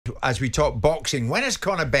as we talk boxing. When is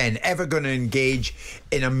Conor Benn ever going to engage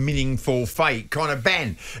in a meaningful fight? Conor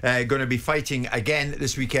Benn going to be fighting again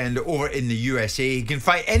this weekend over in the USA. He can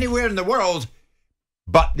fight anywhere in the world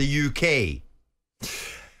but the UK.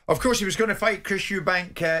 Of course, he was going to fight Chris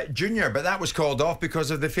Eubank Jr, but that was called off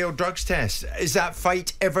because of the failed drugs test. Is that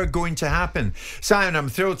fight ever going to happen? Simon, I'm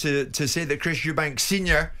thrilled to say that Chris Eubank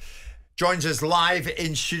Sr joins us live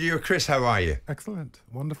in studio. Chris, how are you? Excellent.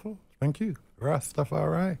 Wonderful. Thank you.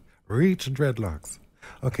 Rastafari. Reach dreadlocks.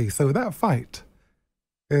 Okay, so that fight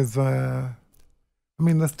is, I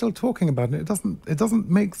mean, they're still talking about it. It doesn't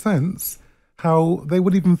make sense how they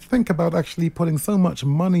would even think about actually putting so much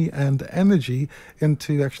money and energy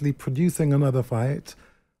into actually producing another fight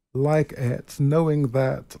like it, knowing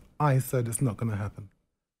that I said it's not going to happen.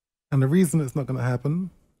 And the reason it's not going to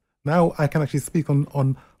happen, now I can actually speak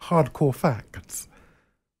on hardcore facts.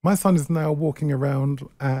 My son is now walking around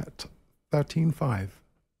at 13.5.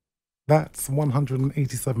 That's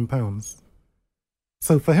 187 pounds.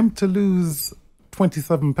 So for him to lose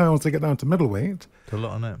 27 pounds to get down to middleweight... It's a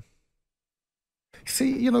lot on it.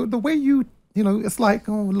 See, you know, the way it's like,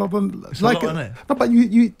 oh, a lot on... It's like a lot on it. No, but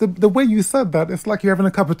the way you said that, it's like you're having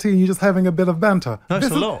a cup of tea and you're just having a bit of banter. No,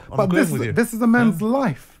 it's a lot. I'm agreeing with you. This is a man's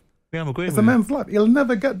life. Yeah, I'm agreeing it's with you. It's a man's life. He'll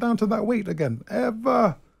never get down to that weight again,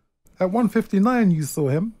 ever. At 159, you saw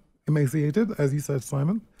him emaciated, as you said,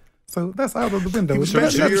 Simon. So that's out of the window. Your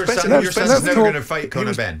son's never going to fight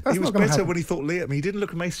Conor Benn. He was better when he fought Liam. He didn't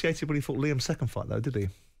look emaciated when he fought Liam's second fight, though, did he?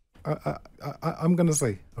 I'm going to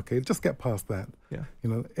say, okay, just get past that. Yeah. You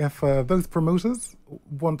know, if those promoters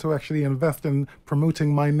want to actually invest in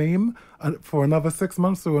promoting my name for another 6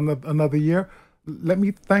 months or another year, let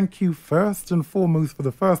me thank you first and foremost for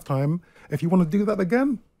the first time. If you want to do that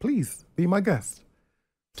again, please be my guest.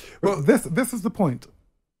 Well, this is the point.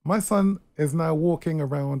 My son is now walking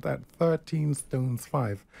around at 13 stones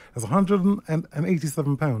 5. That's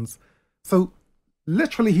 187 pounds. So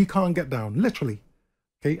literally he can't get down, literally.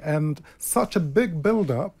 Okay, and such a big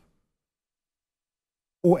build-up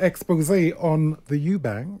or expose on the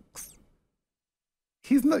Eubanks,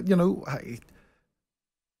 he's not, you know,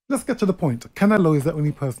 let's get to the point. Canelo is the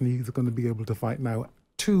only person he's going to be able to fight now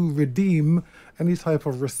to redeem any type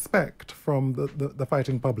of respect from the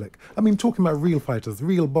fighting public. I mean, talking about real fighters,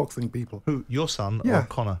 real boxing people. Who, your son Yeah. or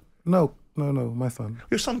Conor? No, my son.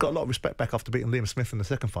 Your son got a lot of respect back after beating Liam Smith in the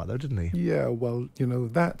second fight, though, didn't he? Yeah, well, you know,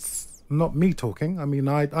 that's not me talking. I mean,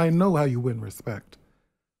 I know how you win respect.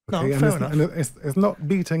 Okay? No, fair enough. And it's not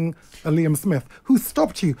beating a Liam Smith who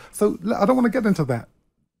stopped you. So I don't want to get into that.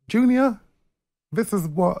 Junior, this is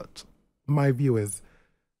what my view is.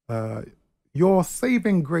 Your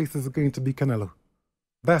saving grace is going to be Canelo.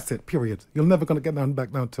 That's it, period. You're never going to get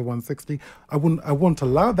back down to 160. I won't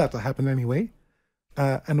allow that to happen anyway.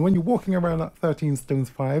 And when you're walking around at 13 stones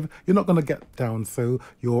 5, you're not going to get down. So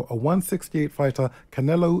you're a 168 fighter.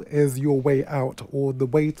 Canelo is your way out, or the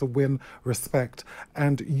way to win respect.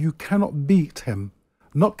 And you cannot beat him.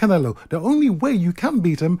 Not Canelo. The only way you can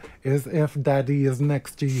beat him is if Daddy is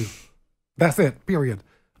next to you. That's it, period.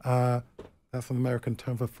 That's an American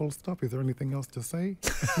term for full stop. Is there anything else to say?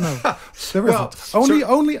 No, there isn't.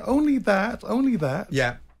 Only that.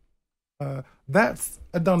 Yeah. That's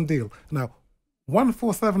a done deal. Now,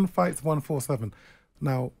 147 fights 147.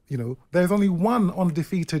 Now, you know, there's only one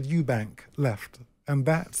undefeated Eubank left, and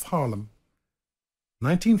that's Harlem.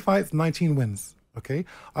 19 fights, 19 wins. Okay?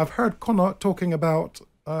 I've heard Conor talking about,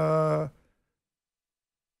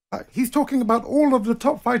 he's talking about all of the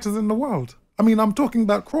top fighters in the world. I mean, I'm talking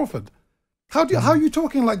about Crawford. How are you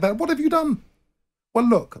talking like that? What have you done? Well,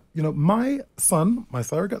 look, you know, my son, my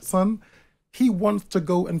surrogate son, he wants to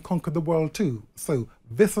go and conquer the world too. So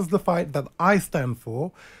this is the fight that I stand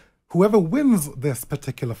for. Whoever wins this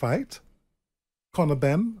particular fight, Conor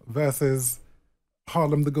Benn versus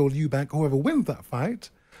Harlem the Gold Eubank, whoever wins that fight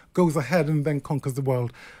goes ahead and then conquers the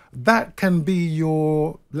world. That can be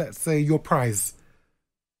your, let's say, your prize.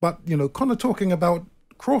 But, you know, Conor talking about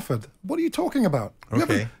Crawford, what are you talking about?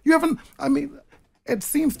 Okay. You haven't, I mean, it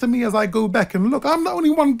seems to me as I go back and look, I'm the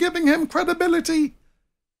only one giving him credibility.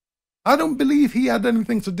 I don't believe he had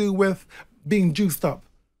anything to do with being juiced up.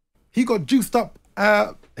 He got juiced up,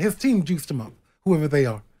 his team juiced him up, whoever they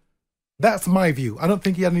are. That's my view. I don't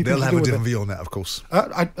think he had anything to do with it. They'll have a different view on that, of course.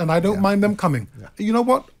 And I don't mind them coming. Yeah. You know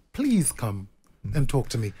what? Please come and talk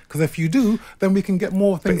to me. Because if you do, then we can get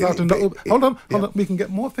more things out in the open. Hold on. We can get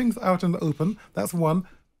more things out in the open. That's one.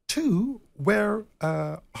 Two, where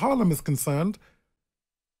Harlem is concerned,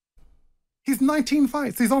 he's 19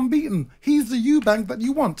 fights. He's unbeaten. He's the Eubank that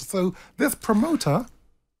you want. So this promoter,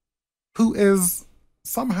 who is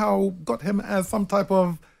somehow got him as some type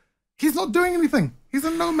of He's not doing anything. He's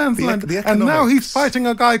in no man's land. the And now he's economics- fighting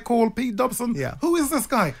a guy called Pete Dobson. Yeah. Who is this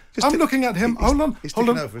guy? Just I'm tick- looking at him. he's- Hold on. he's Hold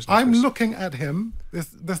ticking on. over, isn't he, I'm Chris? looking at him,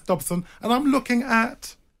 this Dobson, and I'm looking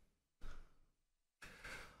at,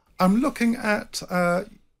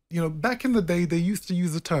 back in the day, they used to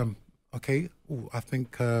use a term, okay? Ooh, I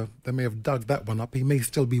think they may have dug that one up. He may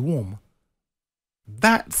still be warm.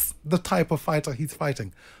 That's the type of fighter he's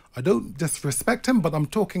fighting. I don't disrespect him, but I'm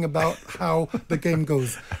talking about how the game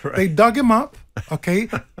goes. Right. They dug him up, okay,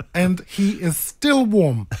 and he is still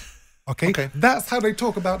warm. Okay? That's how they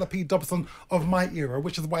talk about the Pete Dobson of my era,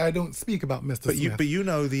 which is why I don't speak about Mr. Smith. But you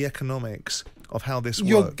know the economics of how this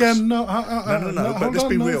You're works. no, But let's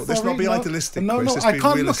be real. Let's not be idealistic. No, Chris. no, Let's I be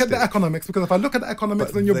can't look at the realistic. economics, because if I look at the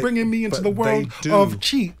economics, But then you're they- bringing me into but the they world do. of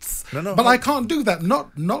cheats. No, but I can't do that.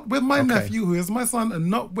 Not with my nephew, who is my son, and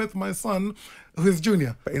not with my son, who is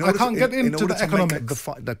junior. I can't get into the economics.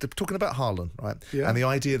 They're talking about Harlan, right? Yeah. And the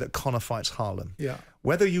idea that Conor fights Harlan. Yeah.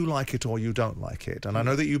 Whether you like it or you don't like it, and I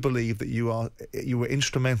know that you believe that you were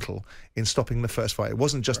instrumental in stopping the first fight. It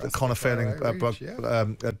wasn't just that Conor failing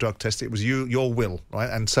a drug test; it was your will, right?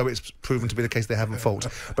 And so it's proven to be the case they haven't fought.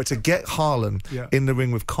 But to get Harlan in the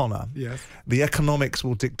ring with Conor, the economics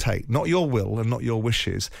will dictate, not your will and not your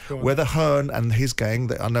wishes, whether Hearn and his gang,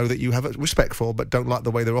 that I know that you have respect for, but don't like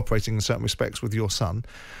the way they're operating in certain respects with your son.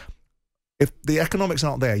 If the economics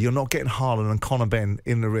aren't there, you're not getting Harlan and Conor Benn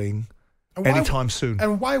in the ring anytime soon.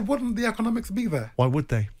 And why wouldn't the economics be there? Why would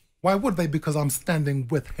they? Why would they? Because I'm standing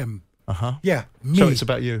with him. Uh-huh. Yeah, me. So it's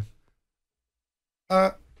about you.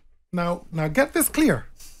 Now get this clear.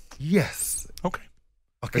 Yes. Okay.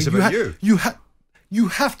 It's about you. You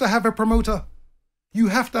have to have a promoter. You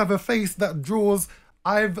have to have a face that draws.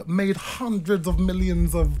 I've made hundreds of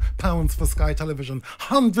millions of pounds for Sky Television,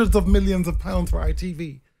 hundreds of millions of pounds for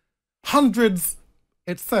ITV, hundreds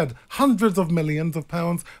of millions of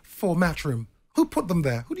pounds for Matchroom. Who put them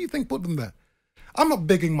there? Who do you think put them there? I'm not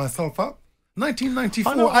bigging myself up.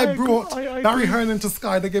 1994, I brought Barry Hearn into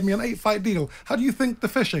Sky. They gave me an 8-fight deal. How do you think the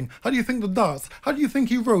fishing? How do you think the darts? How do you think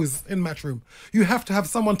he rose in Matchroom? You have to have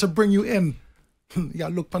someone to bring you in. Yeah,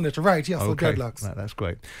 look, Pundit, right? Yes, so dreadlocks. No, that's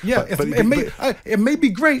great. Yeah, it may be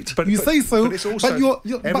great. You say so, but it's also,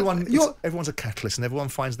 but everyone's a catalyst, and everyone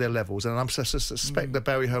finds their levels. And I suspect that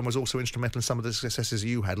Barry Hearn was also instrumental in some of the successes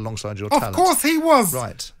you had alongside your talent. Of course, he was.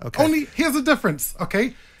 Right. Okay. Only here's the difference.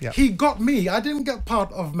 Okay. Yeah. He got me. I didn't get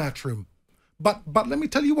part of Matchroom, but let me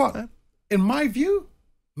tell you what. In my view,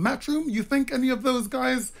 Matchroom. You think any of those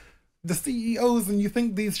guys, the CEOs, and you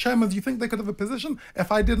think these chairmen, you think they could have a position?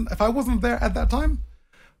 If I wasn't there at that time,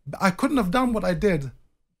 I couldn't have done what I did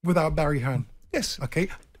without Barry Hearn. Yes. Okay.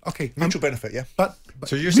 Mutual benefit, yeah. But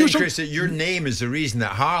so you're saying, Chris, that your name is the reason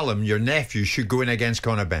that Harlem, your nephew, should go in against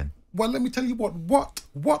Conor Benn? Well, let me tell you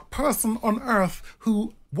what person on earth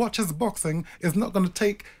who watches boxing is not going to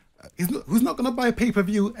take, who's not going to buy a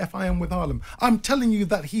pay-per-view if I am with Harlem? I'm telling you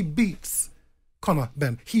that he beats Conor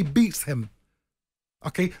Benn. He beats him.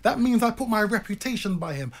 Okay, that means I put my reputation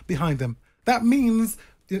behind him. That means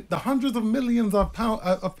the hundreds of millions of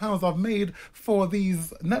pounds I've made for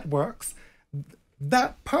these networks,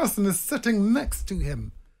 that person is sitting next to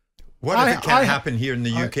him. What if it can't happen here in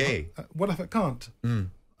the UK? What if it can't?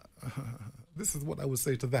 This is what I would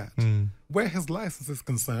say to that. Where his license is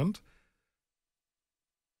concerned,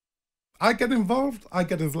 I get involved, I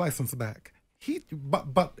get his license back.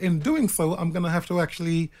 But in doing so, I'm gonna have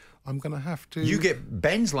to. You get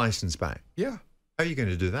Ben's license back? Yeah. How are you going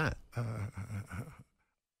to do that?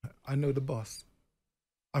 I know the boss.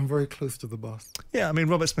 I'm very close to the boss. Yeah, I mean,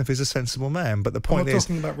 Robert Smith is a sensible man, but the point I'm not is...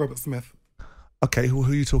 talking about Robert Smith. Okay, who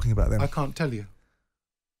are you talking about then? I can't tell you.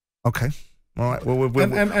 Okay. All right. Well, we'll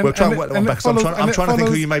try and work that one back. I'm trying to think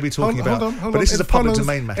who you may be talking about. But this is a public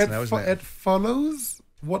domain matter now, isn't it? It follows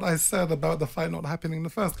what I said about the fight not happening the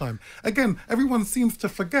first time. Again, everyone seems to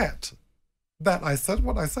forget that I said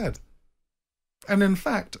what I said. And in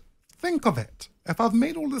fact, think of it. If I've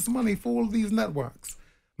made all this money for all these networks,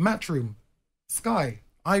 Matchroom, Sky,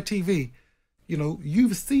 ITV,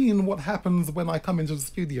 you've seen what happens when I come into the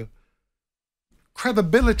studio.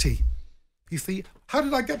 Credibility. You see, how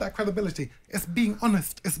did I get that credibility? It's being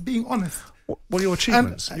honest. It's being honest. Well, your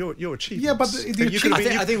achievements. Your achievements. Yeah, but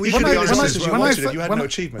I think we should be honest as well. If you had no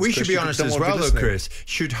achievements, we should be honest as well, though, Chris.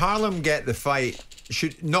 Should Harlem get the fight?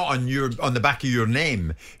 Not on the back of your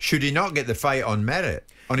name. Should he not get the fight on merit,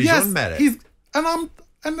 on his own merit?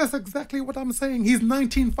 And that's exactly what I'm saying. He's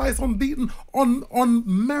 19 fights unbeaten on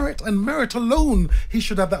merit and merit alone. He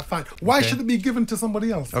should have that fight. Why should it be given to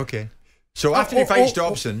somebody else? Okay. So after he fights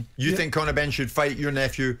Dobson, you think Conor Benn should fight your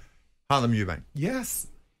nephew, Harlem Eubank? Yes.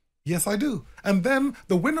 Yes, I do. And then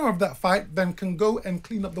the winner of that fight then can go and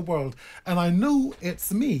clean up the world. And I know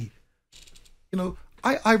it's me. You know,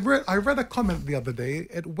 I read a comment the other day.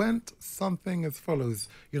 It went something as follows.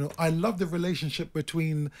 You know, I love the relationship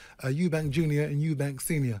between Eubank Jr. and Eubank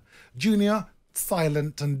Sr. Jr.,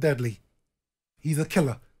 silent and deadly. He's a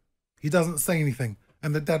killer. He doesn't say anything.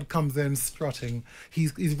 And the dad comes in strutting.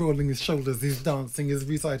 He's rolling his shoulders. He's dancing. He's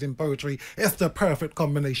reciting poetry. It's the perfect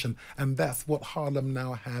combination. And that's what Harlem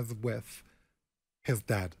now has with his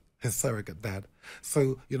dad, his surrogate dad.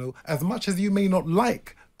 So, you know, as much as you may not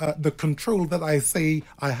like the control that I say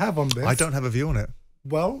I have on this, I don't have a view on it.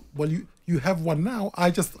 Well, you have one now. I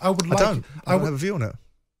don't have a view on it.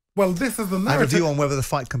 Well, this is the narrative. I have a view on whether the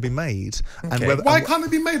fight can be made. Okay. And whether, why can't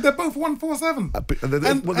it be made? They're both 147. And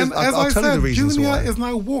as I said, Junior is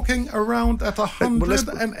now walking around at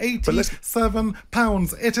 187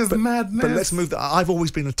 pounds. It is madness. But let's move. I've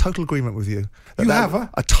always been in total agreement with you. You have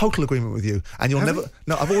a total agreement with you, and you'll never.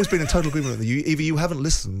 No, I've always been in total agreement with you. Either you haven't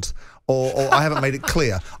listened, or I haven't made it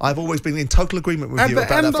clear. I've always been in total agreement with you about that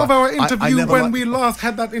fight. At the end of our interview, when we last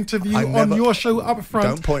had that interview on your show up front,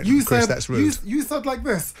 don't point, you Chris, said that's rude. You said like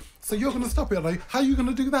this. So you're going to stop it, like, how are you going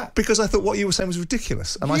to do that? Because I thought what you were saying was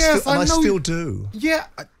ridiculous, and yes, I still do. Yeah.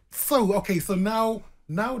 So okay. So now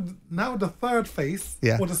the third face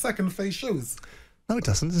or the second face shows. No, it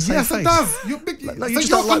doesn't. It's the same yes, face. it does. You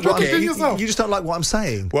just don't like you just don't like what I'm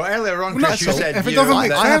saying. Well, earlier on, Chris, you said if it doesn't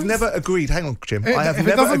make sense, I have never agreed. Hang on, Jim. I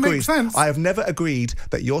have never agreed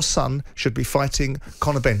that your son should be fighting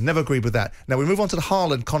Conor Benn. Never agreed with that. Now we move on to the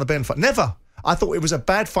Haaland Conor Benn fight. Never. I thought it was a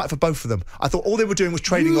bad fight for both of them. I thought all they were doing was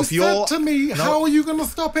trading off your... You said to me, how are you going to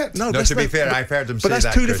stop it? No, to be fair, I've heard them say that, But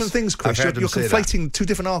that's two different things, Chris. You're conflating two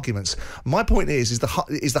different arguments. My point is the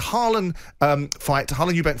Haaland fight,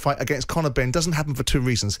 Haaland Eubank fight against Conor Benn doesn't happen for two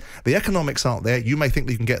reasons. The economics aren't there. You may think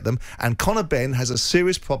that you can get them. And Conor Benn has a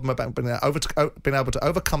serious problem about being able to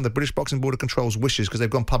overcome the British Boxing Board of Control's wishes because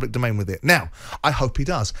they've gone public domain with it. Now, I hope he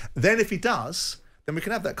does. Then if he does... then we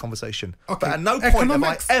can have that conversation. Okay. But at no point have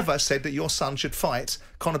I ever said that your son should fight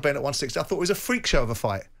Conor Benn at 160. I thought it was a freak show of a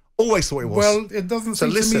fight. Always thought it was. Well, it doesn't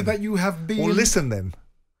seem to me that you have been... Well, listen then.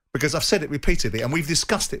 Because I've said it repeatedly, and we've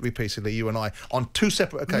discussed it repeatedly, you and I, on two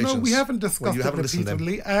separate occasions. No, we haven't discussed it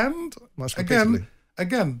repeatedly. And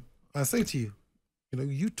again, I say to you,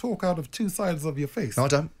 you talk out of two sides of your face. No, I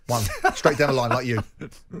don't. One. Straight down the line, like you.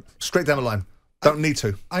 Straight down the line. Don't need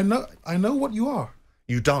to. I know what you are.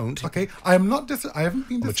 You don't. Okay, I am not. I haven't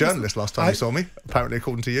been. I'm a journalist. Last time you saw me, apparently,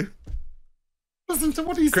 according to you. Listen to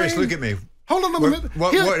what he's saying. Chris, look at me. Hold on a minute.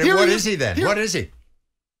 What is he then? What is he?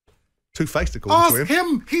 Two-faced, according to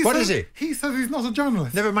him. What is he? He says he's not a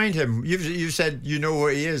journalist. Never mind him. You said you know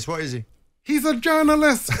what he is. What is he? He's a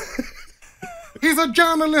journalist. He's a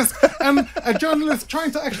journalist, and a journalist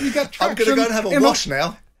trying to actually get traction. I'm going to go and have a wash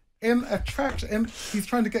now. He's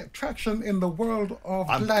trying to get traction in the world of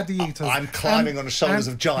gladiators. I'm climbing on the shoulders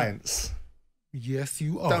of giants. Yes,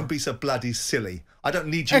 you are. Don't be so bloody silly. I don't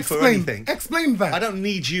need you for anything. Explain that. I don't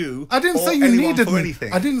need you. I didn't say you needed me.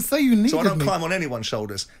 Anything. I didn't say you needed me. So I don't climb on anyone's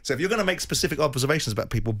shoulders. So if you're going to make specific observations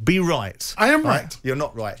about people, be right. I am right. You're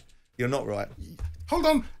not right. You're not right. Hold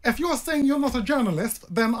on. If you're saying you're not a journalist,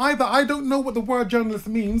 then either I don't know what the word journalist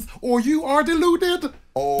means, or you are deluded.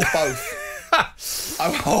 Or both.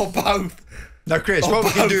 Or both. Now, Chris, what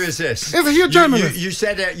we can do is this. Is he a journalist? You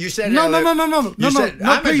said it. You said no.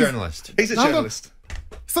 I'm a journalist. He's a journalist.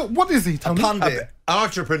 So what is he, Tony? A pundit. An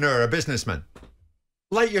entrepreneur, a businessman.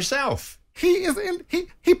 Like yourself. He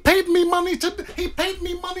paid me money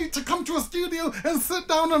to come to a studio and sit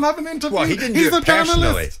down and have an interview. Well, he didn't do it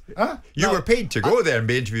personally. Huh? You were paid to go there and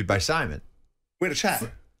be interviewed by Simon. We had a chat.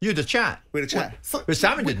 You had a chat. We had a chat. But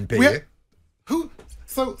Simon didn't pay you. Who?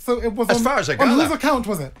 So it was as far as I got. On whose account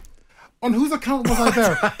was it? On whose account was I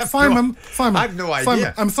there? Simon. I have no idea.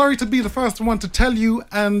 Simon, I'm sorry to be the first one to tell you,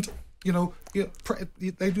 and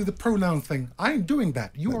they do the pronoun thing. I ain't doing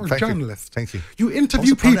that. You are a journalist. Thank you. You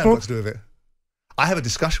interview people. What's to do with it? I have a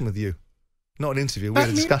discussion with you, not an interview. We had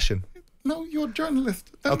a discussion. No, you're a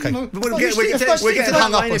journalist. Okay. We're getting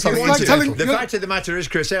hung up on something. The fact of the matter is,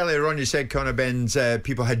 Chris, earlier on you said Conor Benn's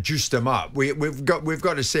people had juiced him up. We've got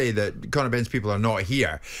to say that Conor Ben's people are not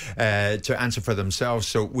here to answer for themselves,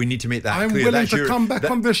 so we need to make that clear. I'm willing to come back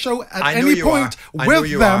on this show at any point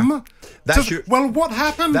with them. Well, what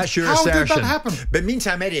happened? That's your assertion. How did that happen? But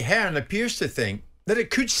meantime, Eddie Hearn appears to think that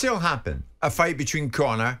it could still happen, a fight between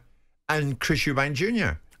Conor and Chris Eubank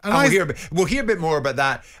Jr. And we'll hear a bit more about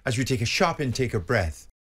that as we take a sharp intake of breath.